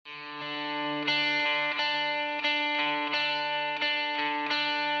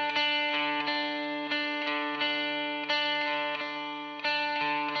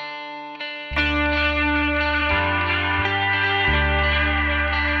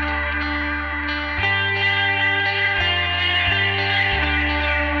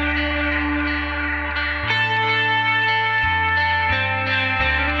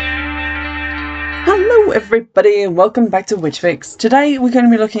Everybody, and welcome back to Witch Fix. Today we're going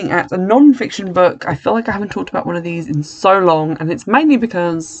to be looking at a non-fiction book. I feel like I haven't talked about one of these in so long, and it's mainly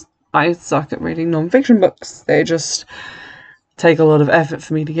because I suck at reading non-fiction books. They just take a lot of effort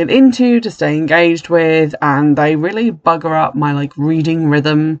for me to get into, to stay engaged with, and they really bugger up my reading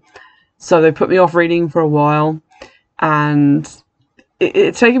rhythm. So they put me off reading for a while, and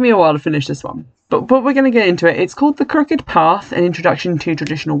it's taken me a while to finish this one. But we're going to get into it. It's called The Crooked Path, An Introduction to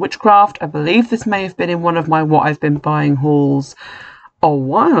Traditional Witchcraft. I believe this may have been in one of my What I've Been Buying hauls a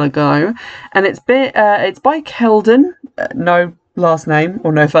while ago. And it's by Kelden. No last name,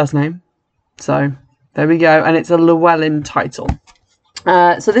 or no first name. So, there we go. And it's a Llewellyn title.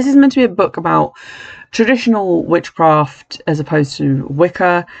 So this is meant to be a book about traditional witchcraft as opposed to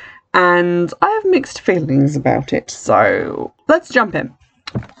Wicca. And I have mixed feelings about it. So, let's jump in.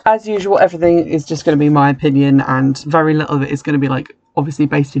 As usual, everything is just going to be my opinion, and very little of it is going to be obviously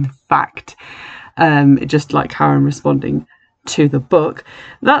based in fact, just how I'm responding to the book.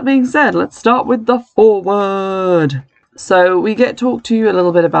 That being said, let's start with the foreword. So we get talked to you a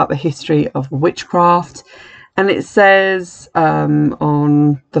little bit about the history of witchcraft, and it says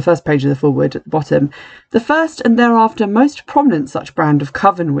on the first page of the foreword at the bottom, the first and thereafter most prominent such brand of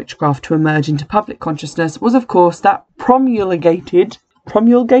coven witchcraft to emerge into public consciousness was of course that promulgated?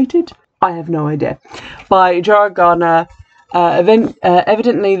 I have no idea. By Gerard Gardner.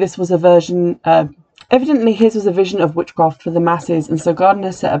 Evidently his was a vision of witchcraft for the masses, and so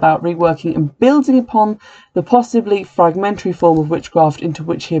Gardner set about reworking and building upon the possibly fragmentary form of witchcraft into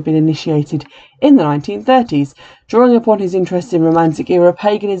which he had been initiated in the 1930s. Drawing upon his interest in Romantic era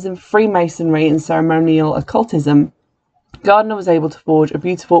paganism, Freemasonry and ceremonial occultism, Gardner was able to forge a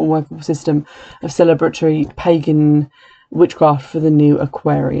beautiful and workable system of celebratory pagan witchcraft for the new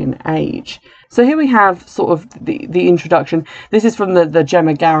Aquarian age. So here we have sort of the introduction. This is from the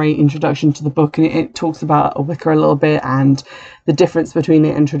Gemma Gary introduction to the book, and it talks about Wicca a little bit and the difference between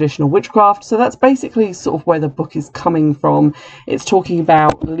it and traditional witchcraft. So that's basically sort of where the book is coming from. It's talking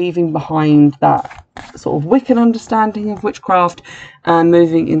about leaving behind that sort of Wiccan understanding of witchcraft and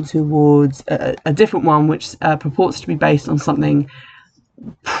moving in towards a different one, which purports to be based on something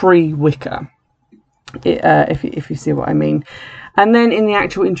pre-Wicca. If you see what I mean. And then in the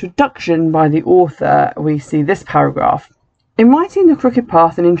actual introduction by the author, we see this paragraph. In writing The Crooked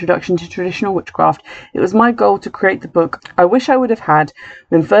Path, An Introduction to Traditional Witchcraft, it was my goal to create the book I wish I would have had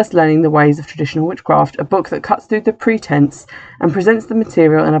when first learning the ways of traditional witchcraft, a book that cuts through the pretense and presents the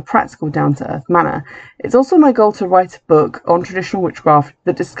material in a practical, down-to-earth manner. It's also my goal to write a book on traditional witchcraft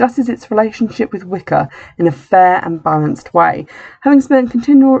that discusses its relationship with Wicca in a fair and balanced way. Having spent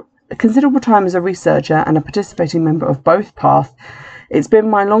considerable time as a researcher and a participating member of both paths, it's been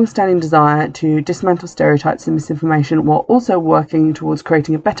my long-standing desire to dismantle stereotypes and misinformation while also working towards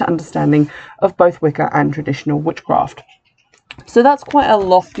creating a better understanding of both Wicca and traditional witchcraft. So that's quite a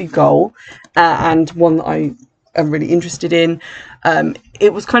lofty goal, and one that I am really interested in.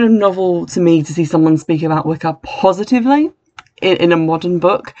 It was kind of novel to me to see someone speak about Wicca positively in a modern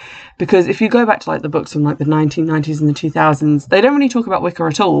book, because if you go back to the books from the 1990s and the 2000s, they don't really talk about Wicca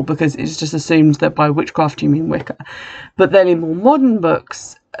at all, because it's just assumed that by witchcraft you mean Wicca. But then in more modern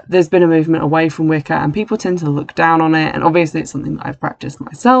books, there's been a movement away from Wicca, and people tend to look down on it, and obviously it's something that I've practiced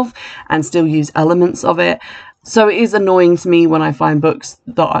myself and still use elements of it. So it is annoying to me when I find books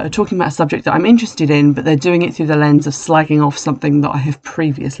that are talking about a subject that I'm interested in, but they're doing it through the lens of slagging off something that I have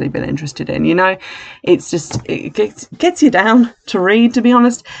previously been interested in, It's just, it gets you down to read, to be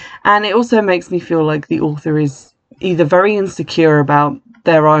honest. And it also makes me feel like the author is either very insecure about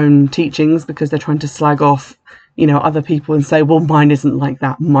their own teachings because they're trying to slag off, other people and say, well, mine isn't like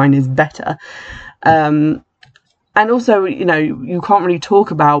that, mine is better. And also, you can't really talk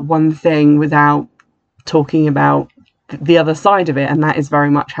about one thing without talking about the other side of it, and that is very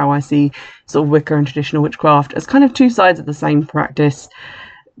much how I see sort of Wicca and traditional witchcraft as kind of two sides of the same practice.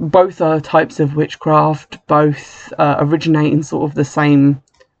 Both are types of witchcraft, both originate in sort of the same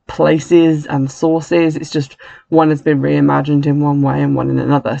places and sources. It's just one has been reimagined in one way and one in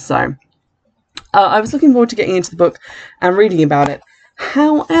another. So I was looking forward to getting into the book and reading about it.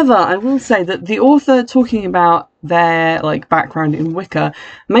 However, I will say that the author talking about their background in Wicca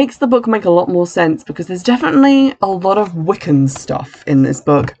makes the book make a lot more sense, because there's definitely a lot of Wiccan stuff in this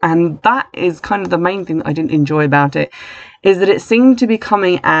book, and that is kind of the main thing that I didn't enjoy about it, is that it seemed to be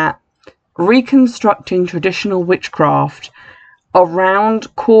coming at reconstructing traditional witchcraft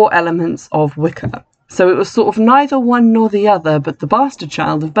around core elements of Wicca. So it was sort of neither one nor the other, but the bastard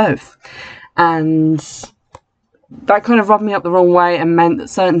child of both. And that kind of rubbed me up the wrong way and meant that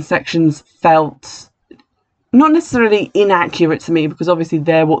certain sections felt not necessarily inaccurate to me, because obviously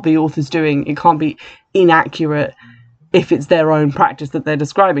they're what the author's doing. It can't be inaccurate if it's their own practice that they're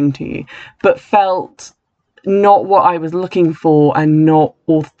describing to you, but felt not what I was looking for and not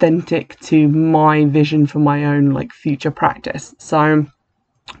authentic to my vision for my own like future practice. So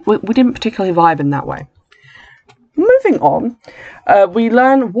we didn't particularly vibe in that way. Moving on, we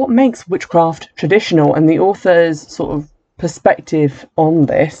learn what makes witchcraft traditional, and the author's sort of perspective on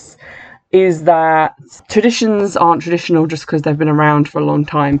this is that traditions aren't traditional just because they've been around for a long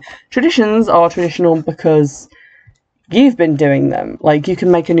time. Traditions are traditional because you've been doing them. Like, you can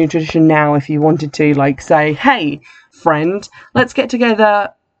make a new tradition now if you wanted to, like say, hey friend, let's get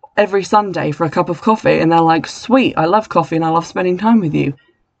together every Sunday for a cup of coffee, and they're like, sweet, I love coffee and I love spending time with you.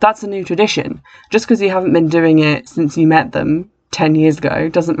 That's a new tradition. Just because you haven't been doing it since you met them 10 years ago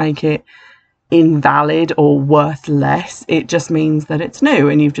doesn't make it invalid or worth less. It just means that it's new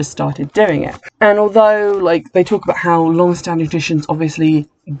and you've just started doing it. And although like they talk about how long-standing traditions obviously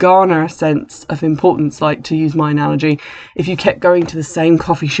garner a sense of importance, like to use my analogy, if you kept going to the same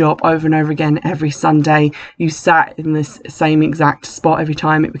coffee shop over and over again every Sunday, you sat in this same exact spot every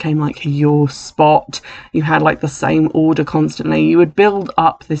time, it became like your spot, you had like the same order constantly, you would build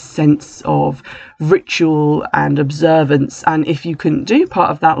up this sense of ritual and observance. And if you couldn't do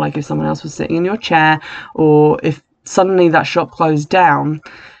part of that, like if someone else was sitting in your chair, or if suddenly that shop closed down,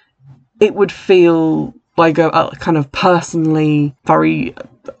 it would feel like a kind of personally very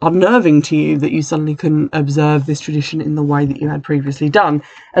unnerving to you that you suddenly couldn't observe this tradition in the way that you had previously done,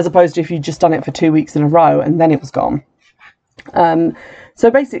 as opposed to if you'd just done it for 2 weeks in a row and then it was gone.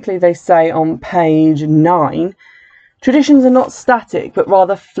 So basically they say on page 9, traditions are not static, but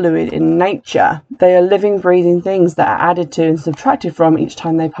rather fluid in nature. They are living, breathing things that are added to and subtracted from each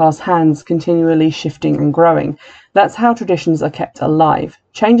time they pass hands, continually shifting and growing. That's how traditions are kept alive.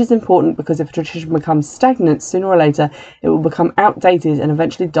 Change is important because if a tradition becomes stagnant, sooner or later it will become outdated and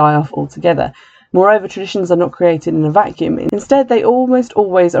eventually die off altogether. Moreover, traditions are not created in a vacuum. Instead, they almost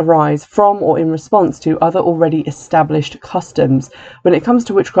always arise from or in response to other already established customs. When it comes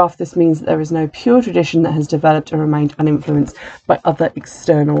to witchcraft, this means that there is no pure tradition that has developed and remained uninfluenced by other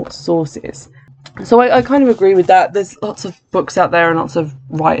external sources. So I kind of agree with that. There's lots of books out there and lots of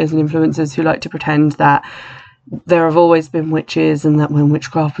writers and influencers who like to pretend that there have always been witches and that when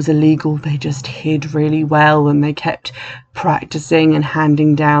witchcraft was illegal they just hid really well and they kept practicing and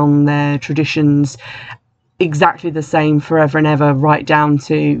handing down their traditions exactly the same forever and ever, right down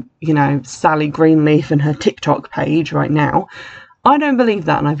to, you know, Sally Greenleaf and her TikTok page right now. I don't believe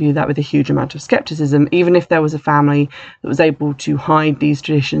that, and I view that with a huge amount of skepticism. Even if there was a family that was able to hide these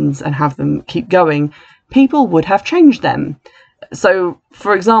traditions and have them keep going, people would have changed them. So,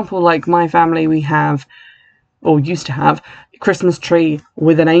 for example, like my family, we have, or used to have, a Christmas tree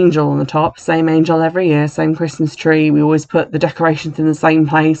with an angel on the top. Same angel every year, same Christmas tree. We always put the decorations in the same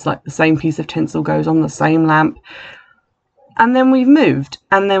place, like the same piece of tinsel goes on the same lamp. And then we've moved,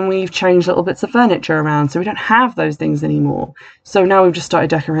 and then we've changed little bits of furniture around, so we don't have those things anymore. So now we've just started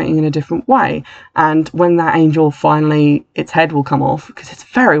decorating in a different way. And when that angel finally, its head will come off, because it's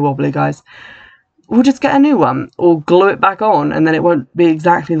very wobbly, guys, we'll just get a new one, or glue it back on, and then it won't be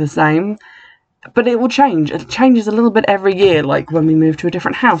exactly the same. But it will change. It changes a little bit every year. Like when we move to a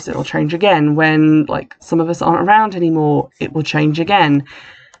different house, it'll change again. When like some of us aren't around anymore, it will change again.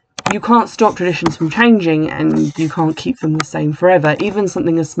 You can't stop traditions from changing, and you can't keep them the same forever. Even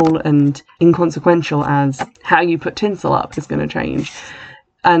something as small and inconsequential as how you put tinsel up is going to change.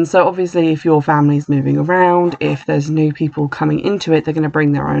 And so obviously if your family's moving around, if there's new people coming into it, they're going to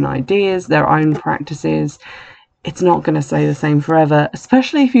bring their own ideas, their own practices. It's not going to stay the same forever,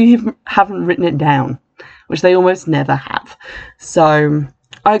 especially if you haven't written it down, which they almost never have. So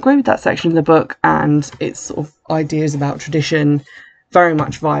I agree with that section of the book, and its sort of ideas about tradition very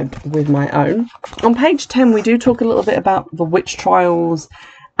much vibed with my own. On page 10, we do talk a little bit about the witch trials,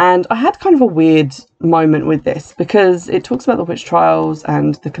 and I had kind of a weird moment with this because it talks about the witch trials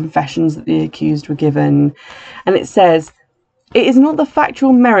and the confessions that the accused were given, and it says, "It is not the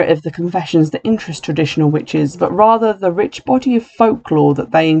factual merit of the confessions that interest traditional witches, but rather the rich body of folklore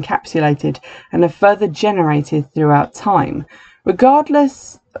that they encapsulated and have further generated throughout time.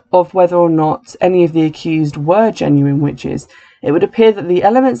 Regardless of whether or not any of the accused were genuine witches, it would appear that the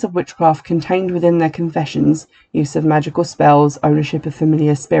elements of witchcraft contained within their confessions, use of magical spells, ownership of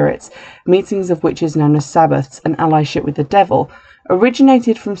familiar spirits, meetings of witches known as Sabbaths, and allyship with the devil,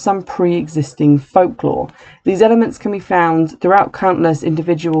 originated from some pre-existing folklore. These elements can be found throughout countless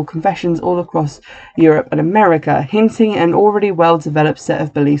individual confessions all across Europe and America, hinting at an already well-developed set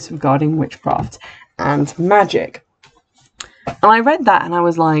of beliefs regarding witchcraft and magic." And I read that and I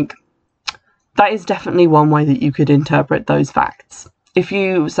was like, that is definitely one way that you could interpret those facts. if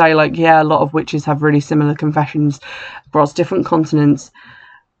you say, like, yeah, a lot of witches have really similar confessions across different continents,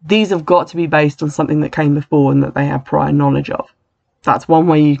 these have got to be based on something that came before and that they have prior knowledge of. That's one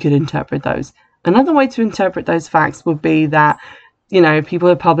way you could interpret those. Another way to interpret those facts would be that, you know, people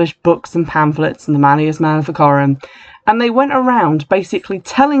have published books and pamphlets and the Malleus Maleficarum, and they went around basically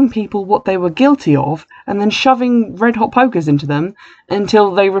telling people what they were guilty of and then shoving red hot pokers into them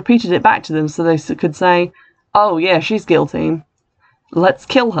until they repeated it back to them so they could say, oh yeah, she's guilty, let's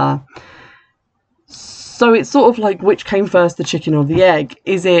kill her. So it's sort of like, which came first, the chicken or the egg?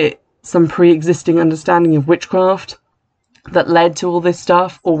 Is it some pre-existing understanding of witchcraft that led to all this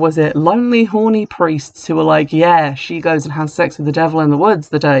stuff, or was it lonely, horny priests who were like, yeah, she goes and has sex with the devil in the woods,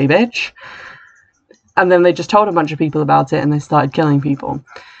 the dirty bitch? And then they just told a bunch of people about it and they started killing people.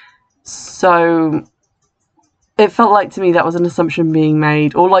 So it felt like to me that was an assumption being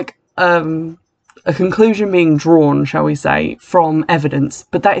made, or like a conclusion being drawn, shall we say, from evidence.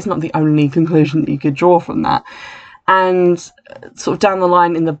 But that is not the only conclusion that you could draw from that. And sort of down the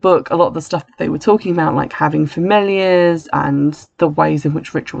line in the book, a lot of the stuff that they were talking about, like having familiars and the ways in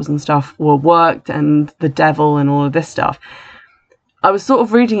which rituals and stuff were worked and the devil and all of this stuff, I was sort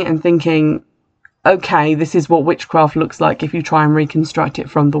of reading it and thinking, okay, this is what witchcraft looks like if you try and reconstruct it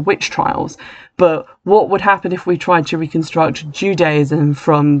from the witch trials. But what would happen if we tried to reconstruct Judaism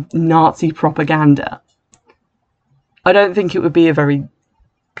from Nazi propaganda? I don't think it would be a very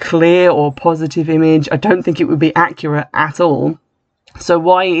clear or positive image. I don't think it would be accurate at all. So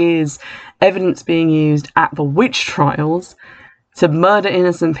why is evidence being used at the witch trials to murder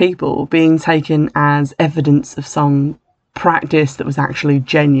innocent people being taken as evidence of some practice that was actually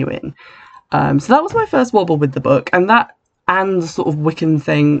genuine? So that was my first wobble with the book, and that and the sort of Wiccan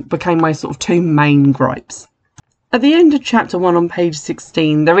thing became my sort of two main gripes. At the end of chapter 1 on page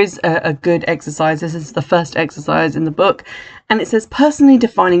 16, there is a good exercise. This is the first exercise in the book, and it says personally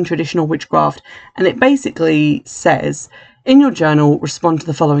defining traditional witchcraft, and it basically says, in your journal, respond to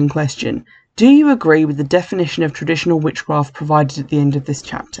the following question. Do you agree with the definition of traditional witchcraft provided at the end of this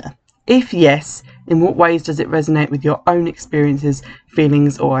chapter? If yes, in what ways does it resonate with your own experiences,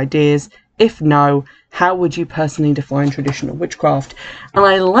 feelings, or ideas? If no, how would you personally define traditional witchcraft? And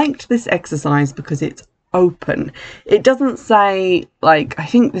I liked this exercise because it's open. It doesn't say, like, I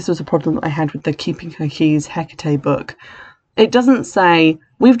think this was a problem that I had with the Keeping Her Keys Hecate book. It doesn't say,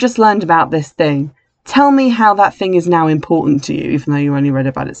 we've just learned about this thing. Tell me how that thing is now important to you, even though you only read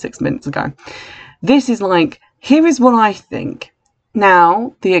about it 6 minutes ago. This is like, here is what I think.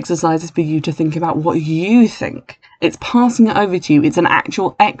 Now, the exercise is for you to think about what you think. It's passing it over to you. It's an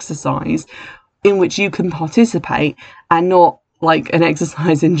actual exercise in which you can participate and not like an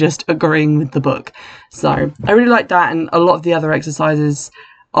exercise in just agreeing with the book. So I really like that, and a lot of the other exercises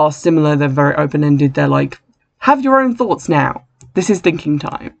are similar. They're very open-ended. They're like, have your own thoughts now. This is thinking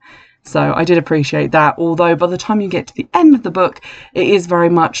time. So I did appreciate that, although by the time you get to the end of the book, it is very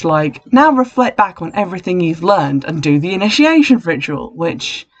much like, now reflect back on everything you've learned and do the initiation ritual,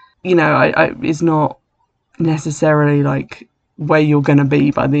 which, you know, is not necessarily like where you're going to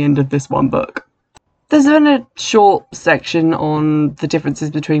be by the end of this one book. There's been a short section on the differences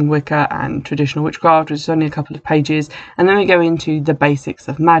between Wicca and traditional witchcraft, which is only a couple of pages, and then we go into the basics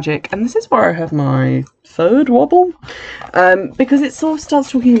of magic, and this is where I have my third wobble, because it sort of starts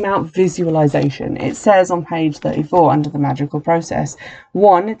talking about visualization. It says on page 34 under the magical process,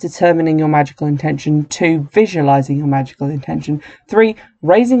 1, determining your magical intention, 2, visualizing your magical intention, 3,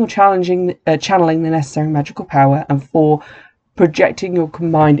 raising or channeling the necessary magical power, and 4, projecting your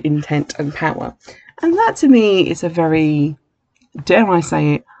combined intent and power. And that to me is a very, dare I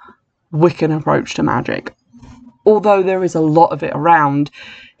say it, Wiccan approach to magic. Although there is a lot of it around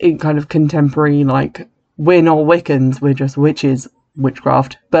in kind of contemporary, like, we're not Wiccans, we're just witches,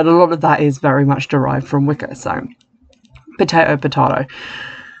 witchcraft. But a lot of that is very much derived from Wicca, so potato, potato.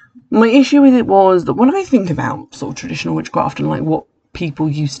 My issue with it was that when I think about sort of traditional witchcraft and like what people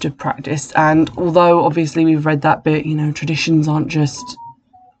used to practice, and although obviously we've read that bit, you know, traditions aren't just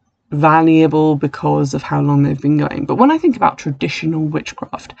valuable because of how long they've been going. But when I think about traditional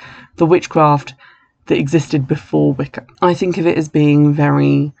witchcraft, the witchcraft that existed before Wicca, I think of it as being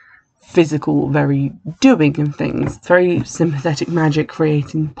very physical, very doing of things. It's very sympathetic magic,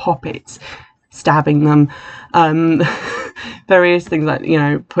 creating puppets, stabbing them, various things like, you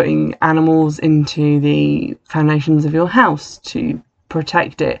know, putting animals into the foundations of your house to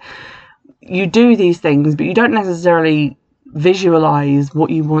protect it. You do these things, but you don't necessarily visualize what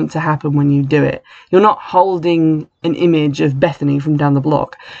you want to happen when you do it. You're not holding an image of Bethany from down the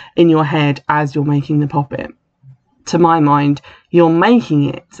block in your head as you're making the puppet. to my mind, you're making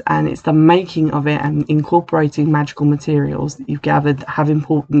it, and it's the making of it and incorporating magical materials that you've gathered that have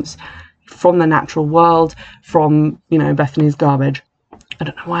importance from the natural world, from, you know, Bethany's garbage. I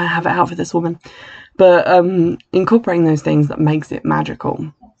don't know why I have it out for this woman. But incorporating those things that makes it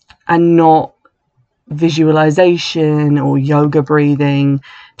magical, and not visualization or yoga breathing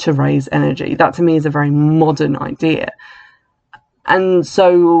to raise energy. That to me is a very modern idea. And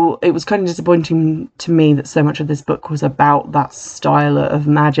so it was kind of disappointing to me that so much of this book was about that style of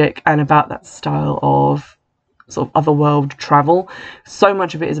magic and about that style of sort of otherworld travel. So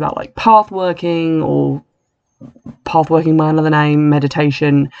much of it is about like path working, or path working by another name,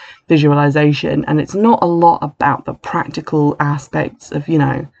 meditation, visualization, and it's not a lot about the practical aspects of, you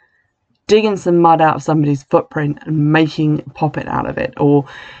know, digging some mud out of somebody's footprint and making a poppet out of it, or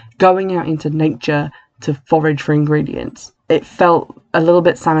going out into nature to forage for ingredients. It felt a little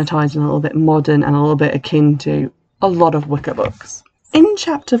bit sanitized and a little bit modern and a little bit akin to a lot of Wicca books. In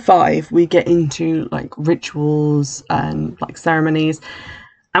chapter 5, we get into like rituals and like ceremonies,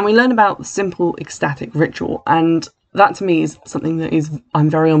 and we learn about the simple ecstatic ritual, and that to me is something that I'm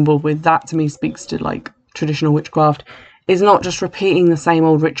very on board with. That to me speaks to like traditional witchcraft. Is not just repeating the same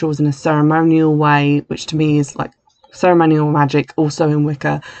old rituals in a ceremonial way, which to me is like ceremonial magic also in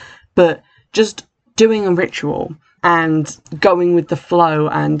Wicca, but just doing a ritual and going with the flow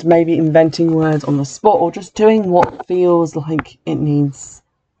and maybe inventing words on the spot, or just doing what feels like it needs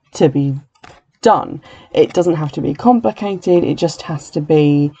to be done. It doesn't have to be complicated, it just has to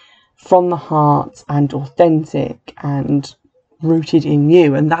be from the heart and authentic and rooted in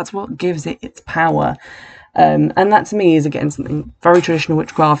you, and that's what gives it its power. And that to me is again something very traditional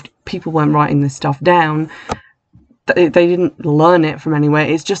witchcraft. People weren't writing this stuff down, they didn't learn it from anywhere.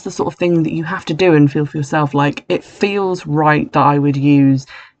 It's just the sort of thing that you have to do and feel for yourself, like it feels right that I would use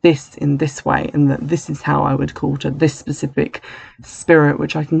this in this way, and that this is how I would call to this specific spirit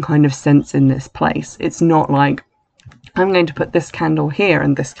which I can kind of sense in this place. It's not like I'm going to put this candle here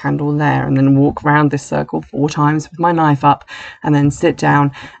and this candle there and then walk around this circle 4 times with my knife up and then sit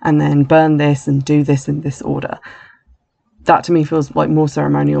down and then burn this and do this in this order. That to me feels like more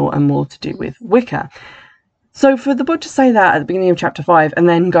ceremonial and more to do with Wicca. So for the book to say that at the beginning of chapter 5 and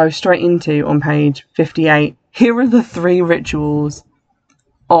then go straight into, on page 58, here are the 3 rituals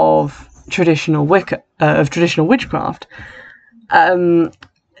of traditional Wicca, of traditional witchcraft,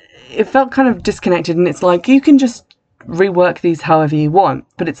 it felt kind of disconnected. And it's like, you can just rework these however you want,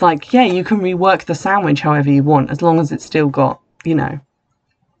 but it's like, yeah, you can rework the sandwich however you want, as long as it's still got, you know,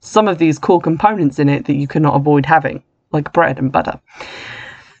 some of these core components in it that you cannot avoid having, like bread and butter.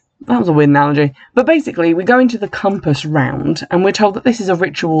 That was a weird analogy. But basically, we go into the compass round, and we're told that this is a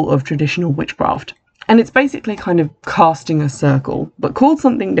ritual of traditional witchcraft. And it's basically kind of casting a circle, but called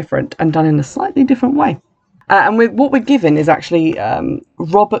something different and done in a slightly different way. And what we're given is actually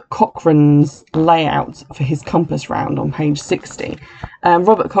Robert Cochrane's layout for his compass round on page 60.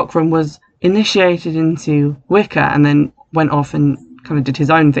 Robert Cochrane was initiated into Wicca and then went off and kind of did his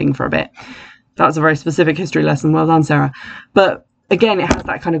own thing for a bit. That was a very specific history lesson. Well done, Sarah. But again, it has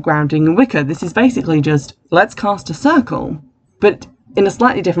that kind of grounding in Wicca. This is basically just, let's cast a circle, but in a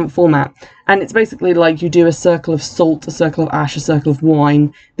slightly different format. And it's basically like you do a circle of salt, a circle of ash, a circle of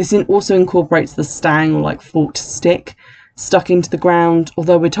wine. This also incorporates the stang, or like forked stick, stuck into the ground.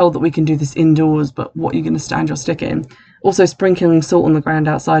 Although we're told that we can do this indoors, but what are you going to stand your stick in? Also, sprinkling salt on the ground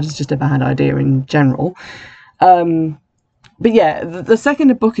outside is just a bad idea in general. But yeah, the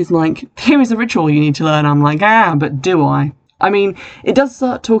second book is like, here is a ritual you need to learn. I'm like, but do I? I mean, it does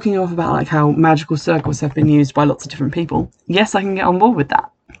start talking off about like how magical circles have been used by lots of different people. Yes, I can get on board with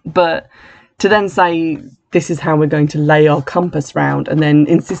that. But to then say, this is how we're going to lay our compass round, and then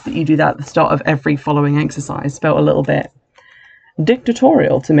insist that you do that at the start of every following exercise, felt a little bit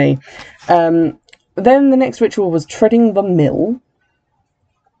dictatorial to me. Then the next ritual was treading the mill,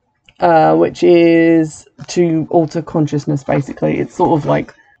 which is to alter consciousness, basically. It's sort of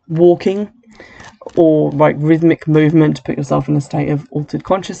like walking, or like rhythmic movement to put yourself in a state of altered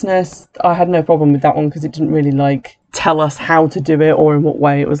consciousness. I had no problem with that one because it didn't really like tell us how to do it or in what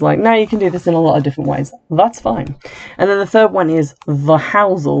way. It was like, no, you can do this in a lot of different ways. That's fine. And then the third one is the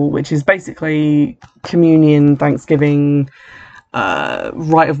housel, which is basically communion, Thanksgiving,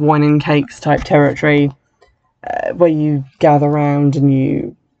 rite of wine and cakes type territory, where you gather around and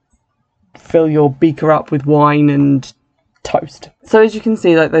you fill your beaker up with wine and toast. So as you can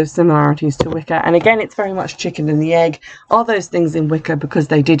see, like those similarities to Wicca, and again, it's very much chicken and the egg. Are those things in Wicca because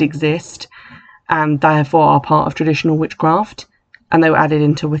they did exist and therefore are part of traditional witchcraft and they were added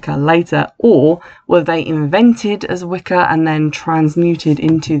into Wicca later, or were they invented as Wicca and then transmuted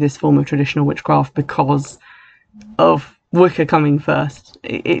into this form of traditional witchcraft because of Wicca coming first.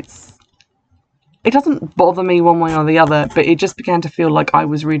 It doesn't bother me one way or the other, but it just began to feel like I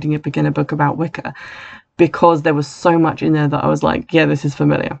was reading a beginner book about Wicca, because there was so much in there that I was like, yeah, this is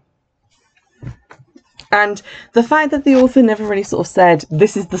familiar. And the fact that the author never really sort of said,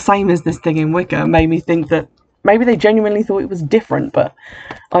 this is the same as this thing in Wicca, made me think that maybe they genuinely thought it was different, but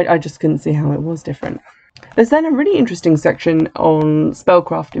I just couldn't see how it was different. There's then a really interesting section on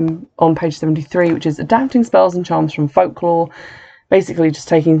spellcraft on page 73, which is adapting spells and charms from folklore. Basically just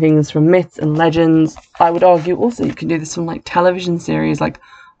taking things from myths and legends. I would argue also you can do this from like television series. Like,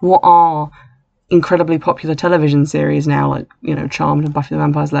 what are incredibly popular television series now, like, you know, Charmed and Buffy the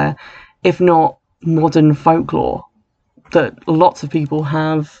Vampire Slayer, if not modern folklore that lots of people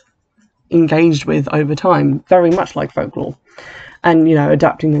have engaged with over time, very much like folklore, and, you know,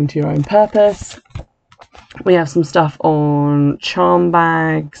 adapting them to your own purpose. We have some stuff on charm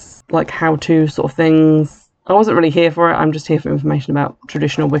bags, like how-to sort of things. I wasn't really here for it. I'm just here for information about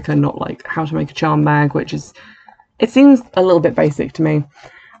traditional Wicca, not like how to make a charm bag, which is, it seems a little bit basic to me.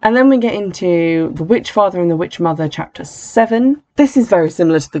 And then we get into the Witch Father and the Witch Mother, chapter 7. This is very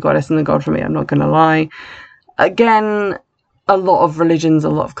similar to the Goddess and the God for me, I'm not going to lie. Again, a lot of religions, a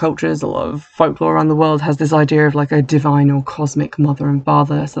lot of cultures, a lot of folklore around the world has this idea of like a divine or cosmic mother and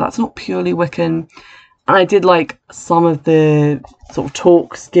father, so that's not purely Wiccan. And I did like some of the sort of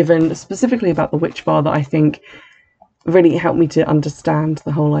talks given specifically about the Witch Father, I think really helped me to understand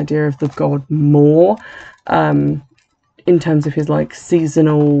the whole idea of the god more, in terms of his like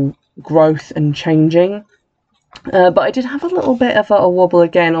seasonal growth and changing. But I did have a little bit of a wobble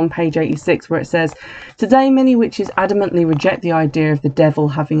again on page 86, where it says, today many witches adamantly reject the idea of the devil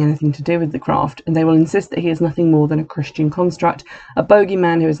having anything to do with the craft, and they will insist that he is nothing more than a Christian construct, a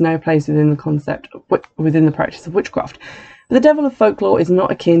bogeyman who has no place within the practice of witchcraft. But the devil of folklore is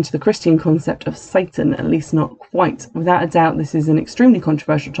not akin to the Christian concept of Satan, at least not quite. Without a doubt, this is an extremely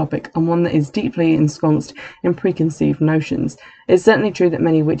controversial topic, and one that is deeply ensconced in preconceived notions. It's certainly true that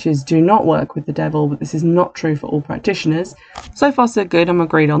many witches do not work with the devil, but this is not true for all practitioners. So far so good, I'm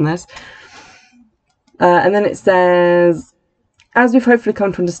agreed on this. And then it says, as we've hopefully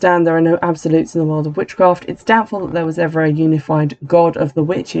come to understand, there are no absolutes in the world of witchcraft. It's doubtful that there was ever a unified god of the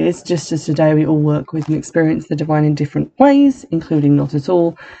witches, just as today we all work with and experience the divine in different ways, including not at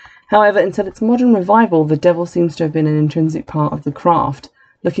all. However, until its modern revival, the devil seems to have been an intrinsic part of the craft.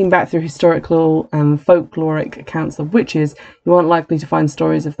 Looking back through historical and folkloric accounts of witches, you aren't likely to find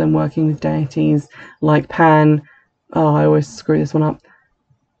stories of them working with deities like Pan, I always screw this one up,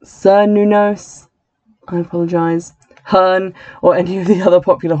 Cernunnos, I apologise, Herne, or any of the other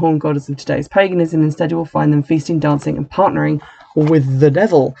popular horn goddess of today's paganism. Instead, you will find them feasting, dancing, and partnering with the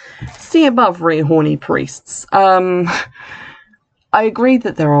devil. See above, really horny priests. I agree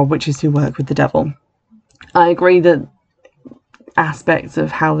that there are witches who work with the devil. I agree that aspects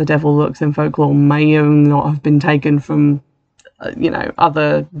of how the devil looks in folklore may not have been taken from, you know,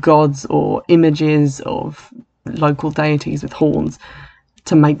 other gods or images of local deities with horns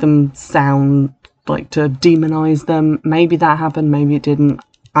to make them sound like, to demonize them. Maybe that happened, maybe it didn't.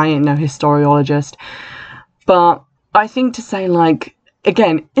 I ain't no historiologist. But I think to say, like,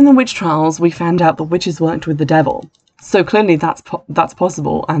 again, in the witch trials, we found out that witches worked with the devil. So clearly that's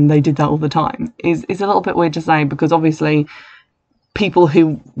possible, and they did that all the time. Is a little bit weird to say, because obviously people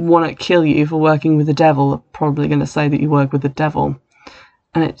who want to kill you for working with the devil are probably going to say that you work with the devil.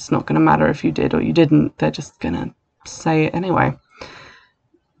 And it's not going to matter if you did or you didn't. They're just going to say it anyway.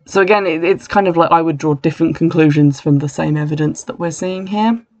 So again, it's kind of like I would draw different conclusions from the same evidence that we're seeing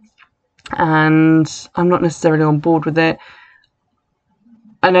here. And I'm not necessarily on board with it.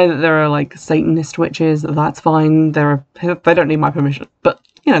 I know that there are like Satanist witches, that's fine. They don't need my permission, but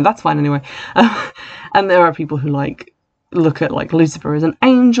you know, that's fine anyway. And there are people who like look at like Lucifer as an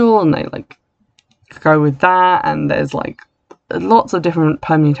angel and they like go with that, and there's like lots of different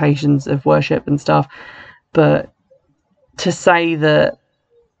permutations of worship and stuff. But to say that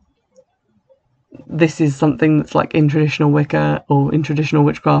this is something that's like in traditional Wicca or in traditional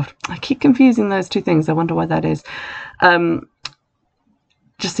witchcraft, I keep confusing those two things. I wonder why that is.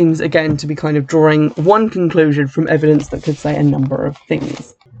 Just seems again to be kind of drawing one conclusion from evidence that could say a number of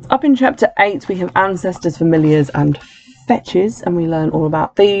things. Up in chapter 8 we have ancestors, familiars and fetches, and we learn all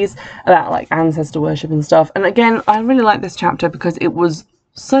about these, about like ancestor worship and stuff. And again, I really like this chapter because it was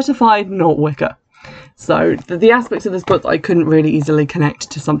certified not Wicca. So the aspects of this book that I couldn't really easily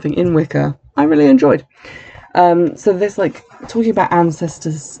connect to something in Wicca, I really enjoyed. So there's like talking about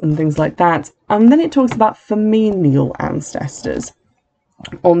ancestors and things like that, and then it talks about familial ancestors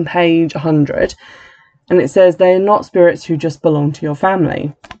on page 100, and it says they are not spirits who just belong to your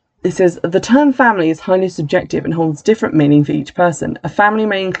family. it says, the term family is highly subjective and holds different meaning for each person. A family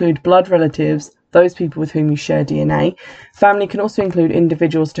may include blood relatives, those people with whom you share DNA. Family can also include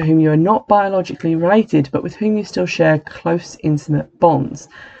individuals to whom you are not biologically related, but with whom you still share close, intimate bonds.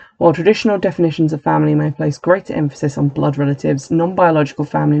 While traditional definitions of family may place greater emphasis on blood relatives, non-biological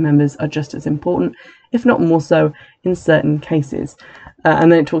family members are just as important, if not more so, in certain cases.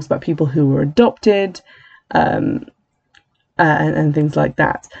 And then it talks about people who were adopted, and things like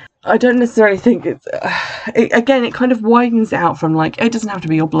that. I don't necessarily think it's... again, it kind of widens it out from, like, it doesn't have to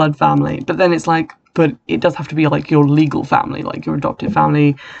be your blood family, but then it's like, but it does have to be, like, your legal family, like your adopted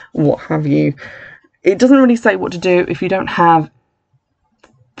family, what have you. It doesn't really say what to do if you don't have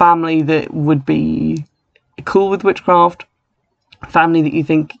family that would be cool with witchcraft, family that you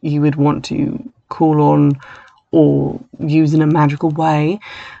think you would want to call on or use in a magical way.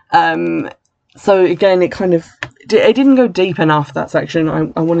 So again, it didn't go deep enough, that section.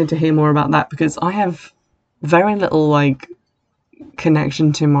 I wanted to hear more about that because I have very little, like,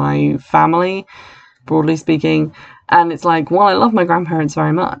 connection to my family, broadly speaking. And it's like, while I love my grandparents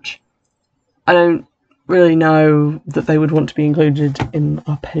very much, I don't really know that they would want to be included in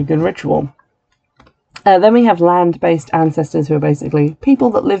a pagan ritual. Then we have land-based ancestors, who are basically people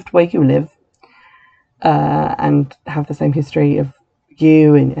that lived where you live, and have the same history of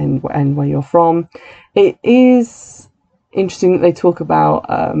you and where you're from. It is interesting that they talk about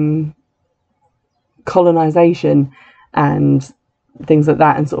colonization and things like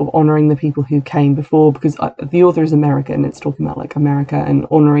that, and sort of honouring the people who came before, because the author is American. It's talking about, like, America and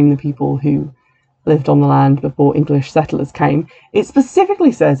honouring the people who lived on the land before English settlers came. It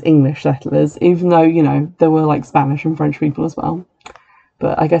specifically says English settlers, even though, you know, there were, like, Spanish and French people as well.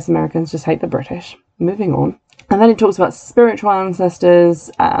 But I guess Americans just hate the British. Moving on. And then it talks about spiritual ancestors,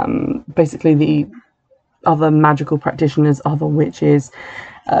 basically the other magical practitioners, other witches.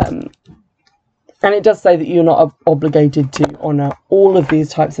 And it does say that you're not obligated to honour all of these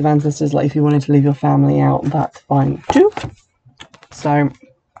types of ancestors. Like, if you wanted to leave your family out, that's fine too. So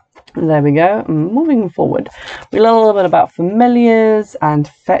there we go. Moving forward, we learn a little bit about familiars and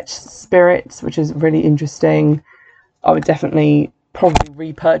fetch spirits, which is really interesting. I would definitely probably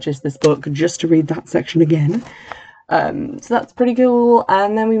repurchase this book just to read that section again. So that's pretty cool.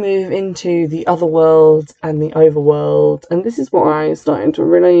 And then we move into the other world and the overworld, and this is where I'm starting to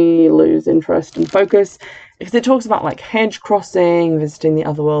really lose interest and focus, because it talks about, like, hedge crossing, visiting the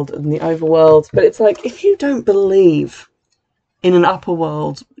other world and the overworld. But it's like, if you don't believe in an upper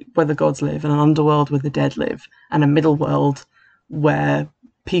world where the gods live, and an underworld where the dead live, and a middle world where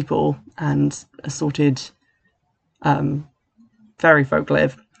people and assorted fairy folk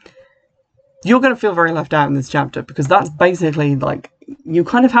live, you're going to feel very left out in this chapter, because that's basically, like, you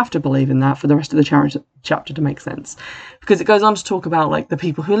kind of have to believe in that for the rest of the chapter to make sense, because it goes on to talk about, like, the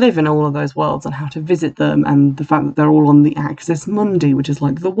people who live in all of those worlds and how to visit them, and the fact that they're all on the Axis Mundi, which is,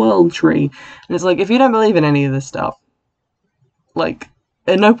 like, the world tree. And it's like, if you don't believe in any of this stuff, like,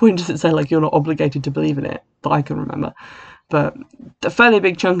 at no point does it say, like, you're not obligated to believe in it, that I can remember. But a fairly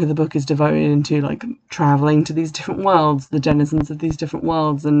big chunk of the book is devoted into, like, travelling to these different worlds, the denizens of these different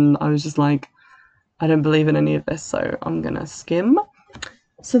worlds, and I was just like, I don't believe in any of this, so I'm gonna skim.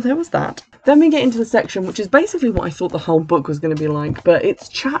 So there was that. Then we get into the section, which is basically what I thought the whole book was going to be like, but it's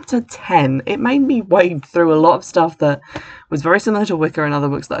chapter 10. It made me wade through a lot of stuff that was very similar to Wicca and other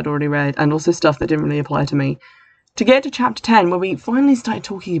books that I'd already read, and also stuff that didn't really apply to me, to get to chapter 10, where we finally started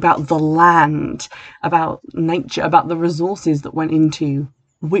talking about the land, about nature, about the resources that went into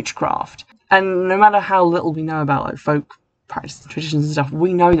witchcraft. And no matter how little we know about, like, folk practices, traditions and stuff,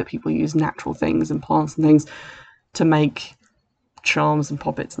 we know that people use natural things and plants and things to make charms and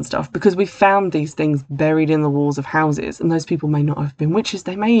puppets and stuff, because we found these things buried in the walls of houses, and those people may not have been witches,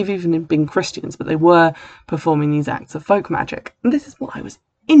 they may have even been Christians, but they were performing these acts of folk magic. And this is what I was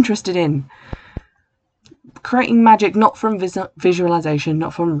interested in. Creating magic not from visualization,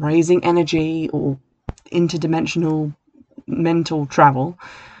 not from raising energy or interdimensional mental travel,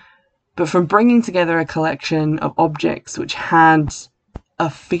 but from bringing together a collection of objects which had a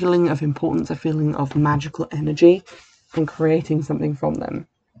feeling of importance, a feeling of magical energy, and creating something from them.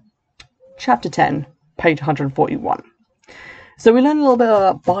 Chapter 10, page 141. So we learn a little bit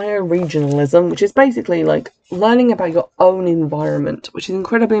about bioregionalism, which is basically, like, learning about your own environment, which is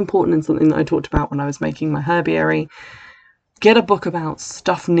incredibly important and something that I talked about when I was making my herbiary. Get a book about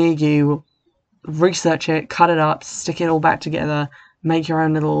stuff near you, research it, cut it up, stick it all back together, make your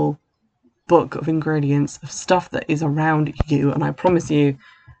own little book of ingredients of stuff that is around you, and I promise you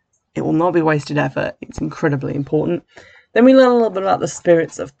it will not be wasted effort. It's incredibly important. Then we learn a little bit about the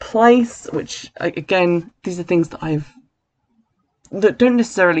spirits of place, which, again, these are things that I've that don't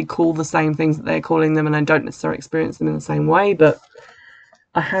necessarily call the same things that they're calling them, and I don't necessarily experience them in the same way, but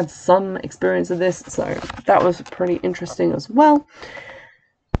I had some experience of this, so that was pretty interesting as well.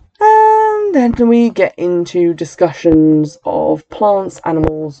 And then we get into discussions of plants,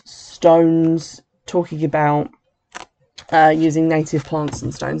 animals, stones, talking about using native plants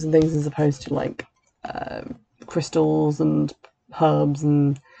and stones and things as opposed to like crystals and herbs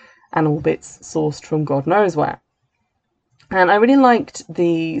and animal bits sourced from God knows where. And I really liked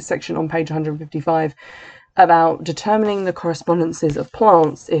the section on page 155 about determining the correspondences of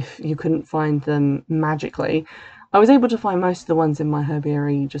plants if you couldn't find them magically. I was able to find most of the ones in my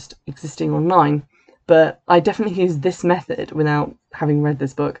herbiary just existing online, but I definitely used this method without having read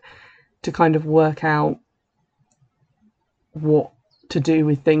this book to kind of work out what to do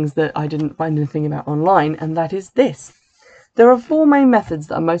with things that I didn't find anything about online, and that is this. There are 4 main methods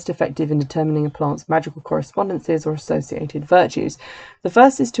that are most effective in determining a plant's magical correspondences or associated virtues. The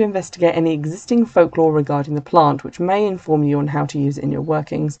first is to investigate any existing folklore regarding the plant, which may inform you on how to use it in your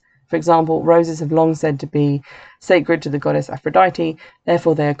workings. For example, roses have long said to be sacred to the goddess Aphrodite,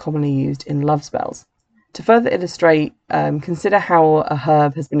 therefore they are commonly used in love spells. To further illustrate, consider how a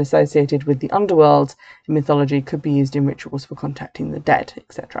herb has been associated with the underworld in mythology, could be used in rituals for contacting the dead,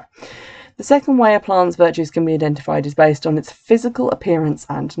 etc. The second way a plant's virtues can be identified is based on its physical appearance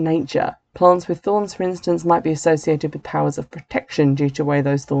and nature. Plants with thorns, for instance, might be associated with powers of protection due to the way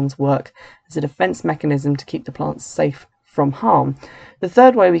those thorns work as a defense mechanism to keep the plants safe from harm. The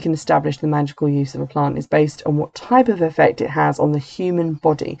third way we can establish the magical use of a plant is based on what type of effect it has on the human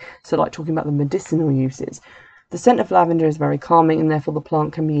body, so like talking about the medicinal uses. The scent of lavender is very calming, and therefore the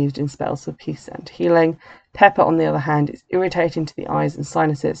plant can be used in spells for peace and healing. Pepper, on the other hand, is irritating to the eyes and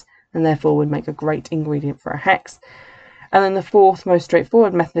sinuses, and therefore would make a great ingredient for a hex. And then the fourth, most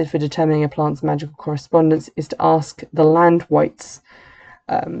straightforward method for determining a plant's magical correspondence is to ask the land wights,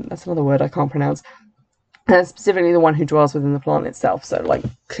 that's another word I can't pronounce, specifically the one who dwells within the plant itself, so like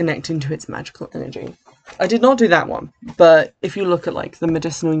connecting to its magical energy. I did not do that one, but if you look at like the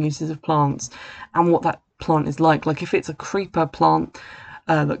medicinal uses of plants and what that plant is like if it's a creeper plant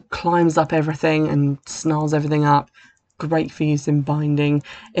that climbs up everything and snarls everything up, great for use in binding.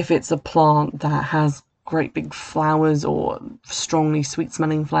 If it's a plant that has great big flowers or strongly sweet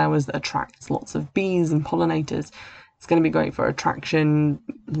smelling flowers that attracts lots of bees and pollinators, it's going to be great for attraction,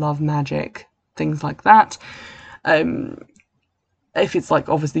 love magic, things like that. If it's like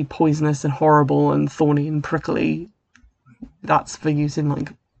obviously poisonous and horrible and thorny and prickly, that's for use in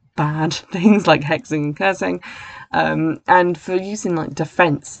like bad things like hexing and cursing. And for use in like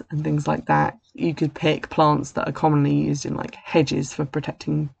defense and things like that, you could pick plants that are commonly used in like hedges for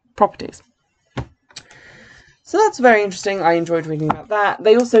protecting properties. So that's very interesting. I enjoyed reading about that.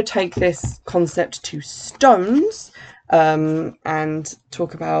 They also take this concept to stones, and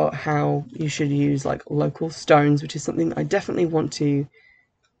talk about how you should use like local stones, which is something that I definitely want to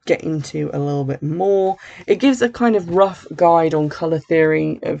get into a little bit more. It gives a kind of rough guide on colour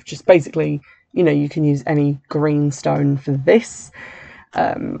theory of just basically, you know, you can use any green stone for this,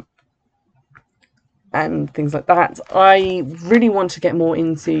 and things like that. I really want to get more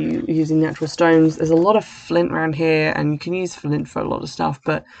into using natural stones. There's a lot of flint around here, and you can use flint for a lot of stuff,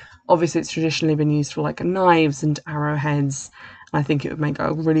 but obviously it's traditionally been used for like knives and arrowheads. I think it would make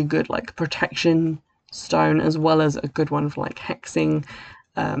a really good like protection stone, as well as a good one for like hexing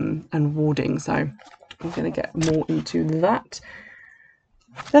and warding. So I'm going to get more into that.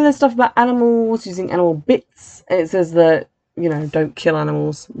 Then there's stuff about animals, using animal bits. It says that, you know, don't kill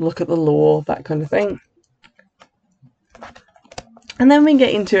animals, look at the law, that kind of thing. And then we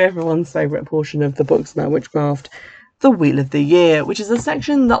get into everyone's favourite portion of the books about witchcraft, the Wheel of the Year, which is a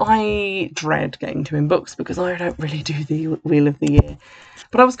section that I dread getting to in books because I don't really do the Wheel of the Year.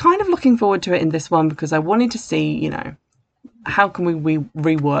 But I was kind of looking forward to it in this one because I wanted to see, you know, how can we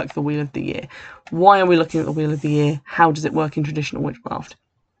rework the Wheel of the Year? Why are we looking at the Wheel of the Year? How does it work in traditional witchcraft?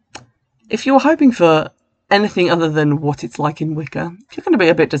 If you're hoping for anything other than what it's like in Wicca, you're going to be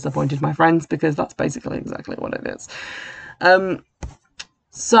a bit disappointed, my friends, because that's basically exactly what it is.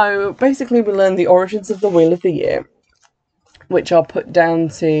 So basically we learn the origins of the Wheel of the Year, which are put down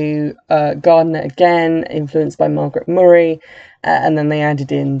to Gardner again, influenced by Margaret Murray, and then they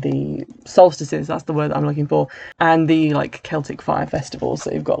added in the solstices, that's the word that I'm looking for, and the like Celtic fire festivals.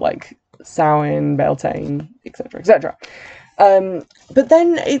 So you've got like Samhain, Beltane, etc., etc. But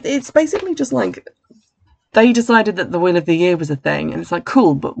then it's basically just like they decided that the Wheel of the Year was a thing, and it's like,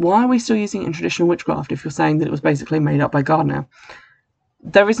 cool, but why are we still using it in traditional witchcraft if you're saying that it was basically made up by Gardner?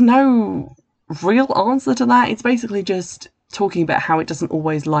 There is no real answer to that. It's basically just talking about how it doesn't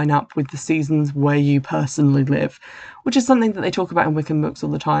always line up with the seasons where you personally live, which is something that they talk about in Wiccan books all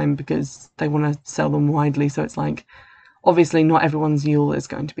the time because they want to sell them widely. So it's like, obviously not everyone's Yule is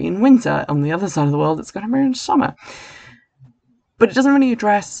going to be in winter. On the other side of the world, it's going to be in summer. But it doesn't really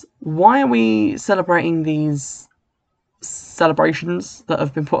address why are we celebrating these celebrations that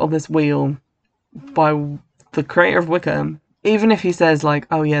have been put on this wheel by the creator of Wicca. Even if he says like,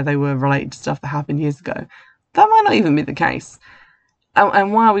 oh yeah, they were related to stuff that happened years ago, that might not even be the case.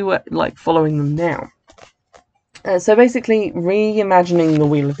 And why are we like following them now? So basically, reimagining the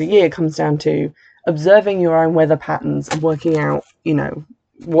Wheel of the Year comes down to observing your own weather patterns and working out, you know,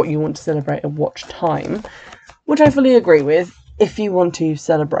 what you want to celebrate at what time, which I fully agree with. If you want to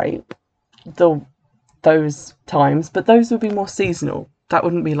celebrate those times, but those would be more seasonal. That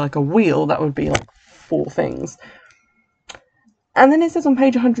wouldn't be like a wheel. That would be like 4 things. And then it says on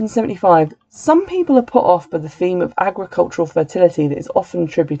page 175, some people are put off by the theme of agricultural fertility that is often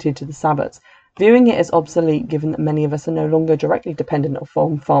attributed to the Sabbats, viewing it as obsolete given that many of us are no longer directly dependent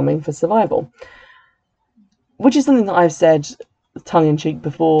on farming for survival. Which is something that I've said tongue-in-cheek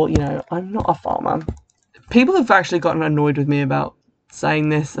before, you know, I'm not a farmer. People have actually gotten annoyed with me about saying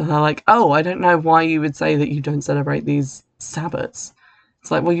this, and they're like, oh, I don't know why you would say that you don't celebrate these Sabbats.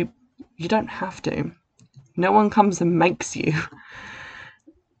 It's like, well, you don't have to. No one comes and makes you.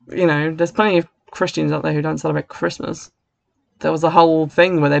 You know, there's plenty of Christians out there who don't celebrate Christmas. There was a whole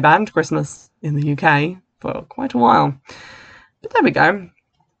thing where they banned Christmas in the UK for quite a while. But there we go.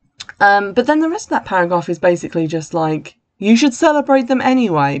 But then the rest of that paragraph is basically just like, you should celebrate them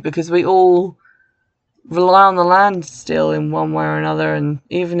anyway, because we all rely on the land still in one way or another, and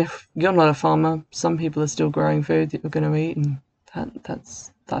even if you're not a farmer, some people are still growing food that you're going to eat, and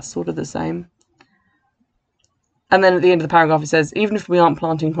that's sort of the same. And then at the end of the paragraph it says, even if we aren't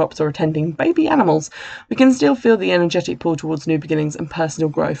planting crops or attending baby animals, we can still feel the energetic pull towards new beginnings and personal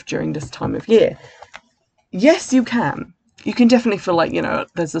growth during this time of year. Yes, you can. You can definitely feel like, you know,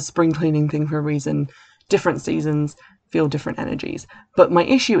 there's a spring cleaning thing for a reason. Different seasons feel different energies. But my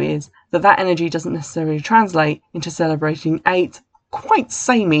issue is that energy doesn't necessarily translate into celebrating 8 quite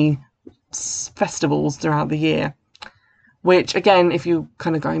samey festivals throughout the year. Which, again, if you're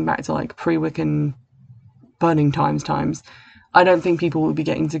kind of going back to like pre-Wiccan burning times, I don't think people will be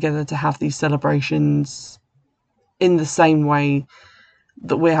getting together to have these celebrations in the same way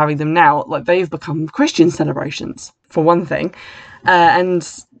that we're having them now. Like, they've become Christian celebrations, for one thing. And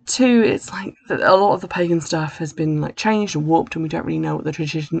 2, it's like a lot of the pagan stuff has been like changed and warped, and we don't really know what the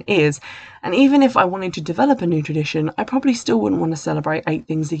tradition is. And even if I wanted to develop a new tradition, I probably still wouldn't want to celebrate 8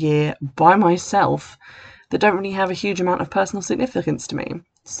 things a year by myself that don't really have a huge amount of personal significance to me.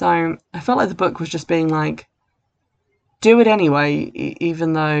 So I felt like the book was just being like, do it anyway,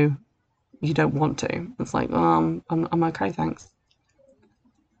 even though you don't want to. It's like, I'm okay, thanks.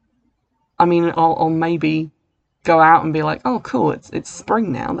 I mean, I'll maybe go out and be like, oh, cool, it's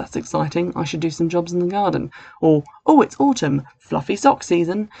spring now, that's exciting, I should do some jobs in the garden. Or, oh, it's autumn, fluffy sock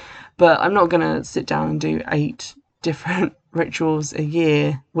season. But I'm not going to sit down and do 8 different rituals a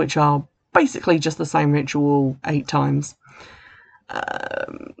year, which are basically just the same ritual 8 times.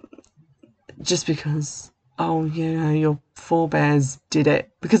 Just because, oh, yeah, your forebears did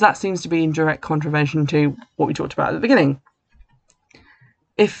it. Because that seems to be in direct contravention to what we talked about at the beginning.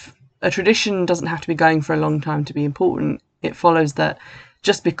 If a tradition doesn't have to be going for a long time to be important, it follows that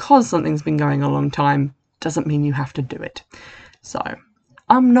just because something's been going a long time doesn't mean you have to do it. So,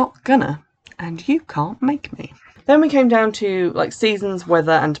 I'm not gonna, and you can't make me. Then we came down to like seasons,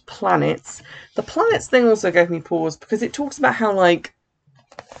 weather, and planets. The planets thing also gave me pause because it talks about how like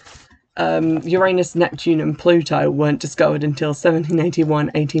Uranus, Neptune, and Pluto weren't discovered until 1781,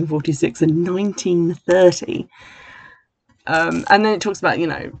 1846, and 1930. And then it talks about, you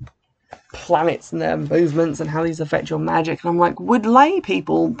know, planets and their movements and how these affect your magic. And I'm like, would lay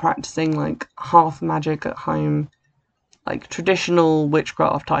people practicing like half magic at home, like traditional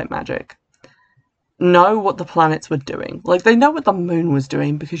witchcraft type magic, know what the planets were doing? Like, they know what the moon was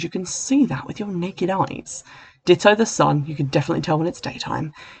doing because you can see that with your naked eyes. Ditto the sun, you can definitely tell when it's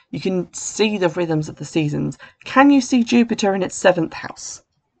daytime. You can see the rhythms of the seasons. Can you see Jupiter in its 7th house?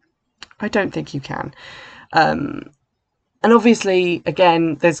 I don't think you can. And obviously,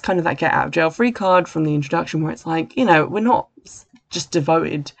 again, there's kind of that get out of jail free card from the introduction where it's like, you know, we're not just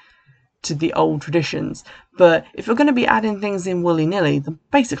devoted to the old traditions, but if you're going to be adding things in willy-nilly, then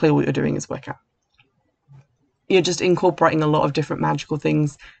basically what you're doing is Wicca. You're just incorporating a lot of different magical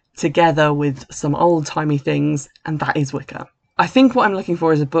things together with some old-timey things, and that is Wicca. I think what I'm looking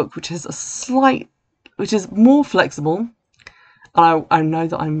for is a book which is more flexible, And I know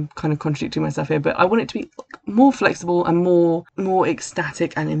that I'm kind of contradicting myself here, but I want it to be more flexible and more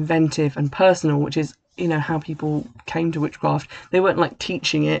ecstatic and inventive and personal, which is, you know, how people came to witchcraft. They weren't like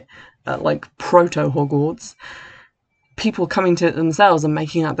teaching it at like proto Hogwarts. People coming to it themselves and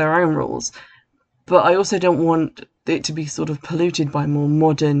making up their own rules. But I also don't want it to be sort of polluted by more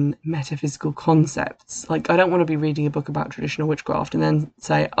modern metaphysical concepts. Like, I don't want to be reading a book about traditional witchcraft and then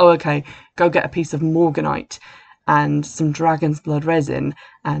say, oh, okay, go get a piece of morganite and some dragon's blood resin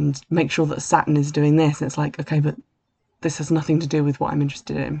and make sure that Saturn is doing this. And it's like, okay, but this has nothing to do with what I'm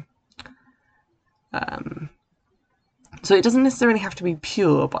interested in. So it doesn't necessarily have to be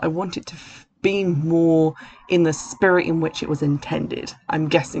pure, but I want it to be more in the spirit in which it was intended, I'm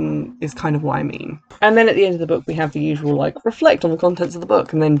guessing is kind of what I mean. And then at the end of the book we have the usual, like, reflect on the contents of the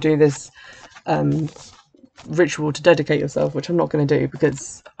book and then do this ritual to dedicate yourself, which I'm not going to do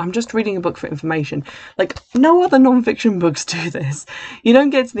because I'm just reading a book for information. Like, no other non-fiction books do this. You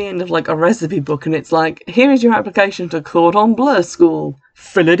don't get to the end of like a recipe book and it's like, here is your application to Cordon Bleu School,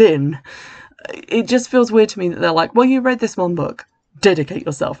 fill it in. It just feels weird to me that they're like, well, you read this one book, dedicate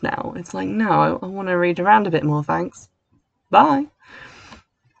yourself now. It's like, no, I want to read around a bit more, thanks. Bye.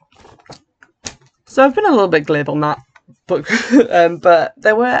 So I've been a little bit glib on that book, but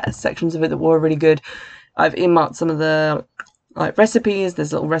there were sections of it that were really good. I've earmarked some of the like recipes.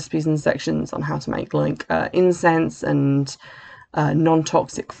 There's little recipes and sections on how to make like incense and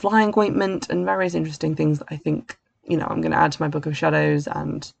non-toxic flying ointment and various interesting things that I think, you know, I'm going to add to my Book of Shadows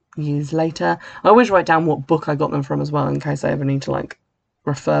and use later. I always write down what book I got them from as well in case I ever need to like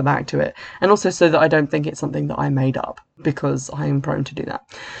refer back to it, and also so that I don't think it's something that I made up, because I am prone to do that.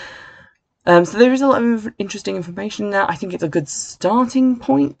 So there is a lot of interesting information there. I think it's a good starting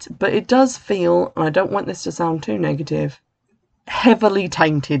point, but it does feel, and I don't want this to sound too negative, heavily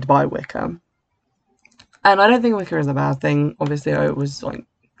tainted by Wicca. And I don't think Wicca is a bad thing. Obviously I was like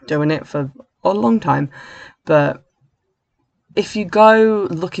doing it for a long time, but if you go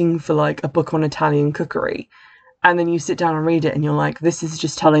looking for like a book on Italian cookery and then you sit down and read it and you're like, this is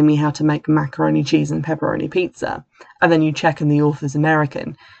just telling me how to make macaroni, cheese and pepperoni pizza, and then you check and the author's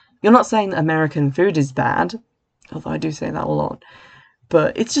American, you're not saying that American food is bad, although I do say that a lot,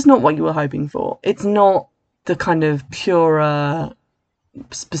 but it's just not what you were hoping for. It's not the kind of purer,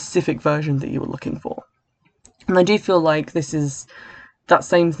 specific version that you were looking for. And I do feel like this is that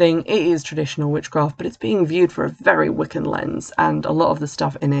same thing. It is traditional witchcraft, but it's being viewed for a very Wiccan lens, and a lot of the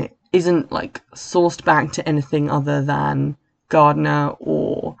stuff in it isn't like sourced back to anything other than Gardner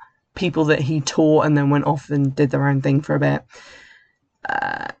or people that he taught and then went off and did their own thing for a bit.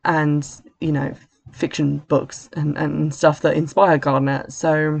 And, you know, fiction books and stuff that inspire Gardner.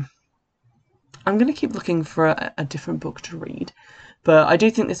 So I'm going to keep looking for a different book to read. But I do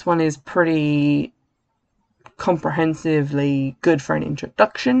think this one is pretty comprehensively good for an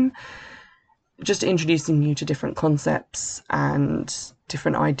introduction, just introducing you to different concepts and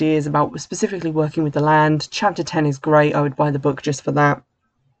different ideas about specifically working with the land. Chapter 10 is great. I would buy the book just for that.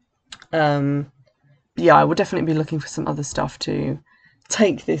 Yeah, I will definitely be looking for some other stuff to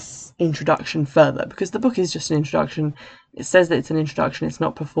take this introduction further, because the book is just an introduction. It says that it's an introduction. It's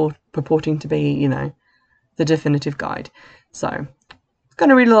not purporting to be, you know, the definitive guide. So going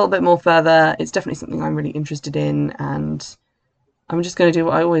to read a little bit more further. It's definitely something I'm really interested in, and I'm just going to do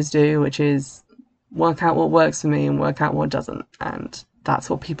what I always do, which is work out what works for me and work out what doesn't, and that's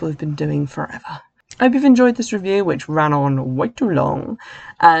what people have been doing forever. I hope you've enjoyed this review, which ran on way too long,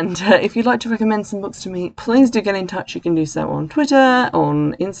 and if you'd like to recommend some books to me, please do get in touch. You can do so on Twitter,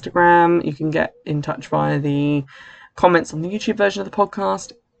 on Instagram. You can get in touch via the comments on the YouTube version of the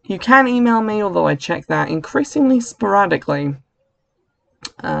podcast. You can email me, although I check that increasingly sporadically.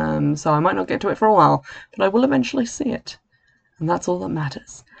 So I might not get to it for a while, but I will eventually see it. And that's all that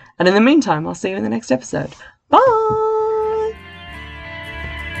matters. And in the meantime, I'll see you in the next episode. Bye!